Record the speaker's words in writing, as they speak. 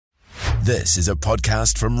This is a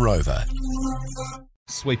podcast from Rover.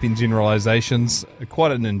 Sweeping Generalisations,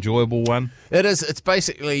 quite an enjoyable one. It is. It's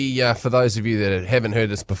basically, for those of you that haven't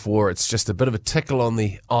heard this before, it's just a bit of a tickle on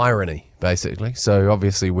the irony, basically. So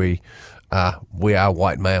obviously we are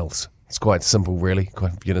white males. It's quite simple, really.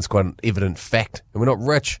 It's quite an evident fact. And we're not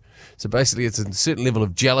rich. So basically it's a certain level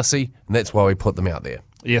of jealousy, and that's why we put them out there.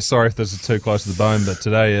 Yeah, sorry if this is too close to the bone, but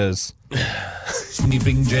today is...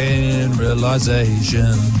 Sweeping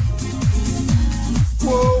generalisation.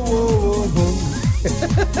 Whoa, whoa, whoa,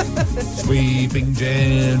 whoa. Sweeping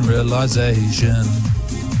generalisation.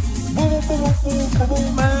 Whoa, whoa, whoa, whoa,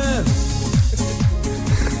 whoa, man.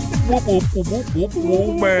 Whoop, whoop, whoop, whoop,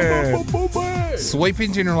 whoop, man.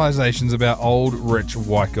 Sweeping generalisations about old, rich,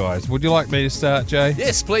 white guys. Would you like me to start, Jay?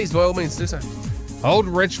 Yes, please, by all means, do so. Old,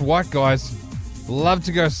 rich, white guys love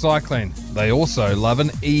to go cycling. They also love an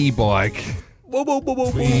e-bike.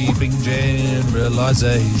 Sweeping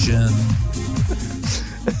generalisation.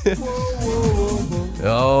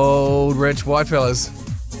 Old rich white fellas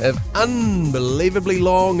have unbelievably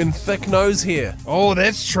long and thick nose hair. Oh,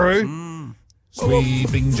 that's true.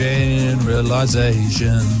 Sweeping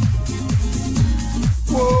generalisation.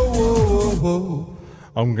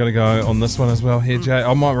 I'm going to go on this one as well here, Jay.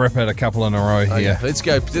 I might rip out a couple in a row here. Okay, let's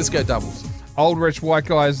go doubles. Old rich white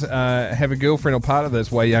guys have a girlfriend or partner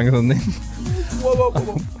that's way younger than them.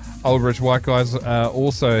 Old rich white guys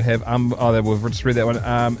also have we've just read that one.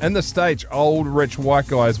 In the States, old rich white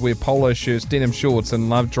guys wear polo shirts, denim shorts,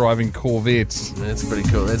 and love driving Corvettes. That's pretty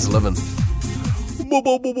cool. That's living.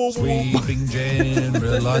 Sweeping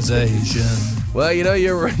generalisation. Well,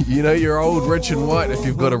 you're old, rich, and white if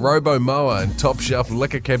you've got a robo mower and top shelf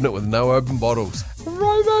liquor cabinet with no open bottles.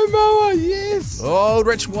 Robo mower, yes. Old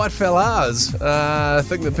rich white fellas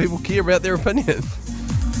think that people care about their opinion.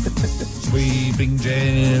 Sweeping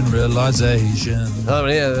generalisation. Oh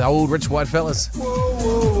yeah, old rich white fellas.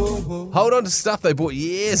 Hold on to stuff they bought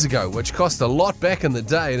years ago, which cost a lot back in the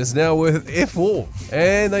day and is now worth F4.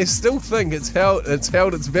 And they still think it's held its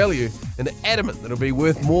value and are adamant that it'll be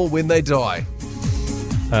worth more when they die.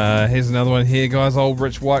 Here's another one here, guys. Old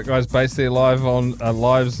rich white guys base their lives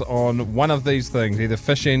on one of these things, either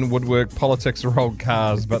fishing, woodwork, politics, or old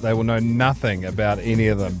cars, but they will know nothing about any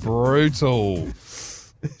of them. Brutal.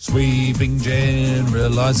 Sweeping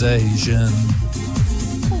generalisation.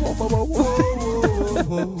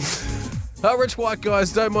 Our rich white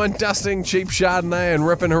guys don't mind dusting cheap Chardonnay and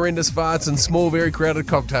ripping horrendous farts in small, very crowded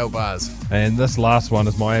cocktail bars. And this last one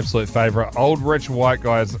is my absolute favourite. Old rich white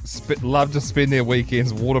guys love to spend their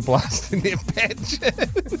weekends water blasting their patches.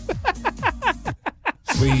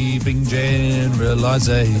 Sweeping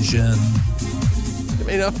generalisation. I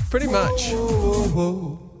mean, pretty much.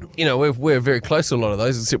 You know, we're very close to a lot of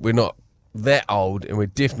those, except we're not that old and we're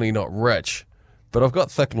definitely not rich. But I've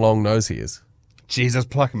got thick, long nose hairs. Jesus,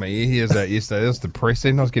 plucking my ear hairs out yesterday. That was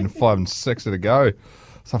depressing. I was getting 5 and 6 at a go.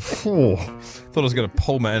 So, thought I was going to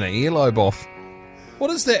pull my inner earlobe off.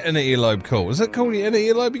 What is that inner earlobe called? Is it called your inner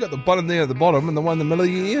earlobe? You got the button there at the bottom and the one in the middle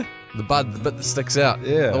of your ear? The bit that sticks out.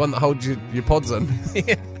 Yeah. The one that holds your pods in.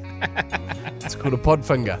 It's called a pod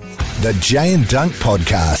finger. The Jay and Dunk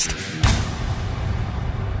Podcast.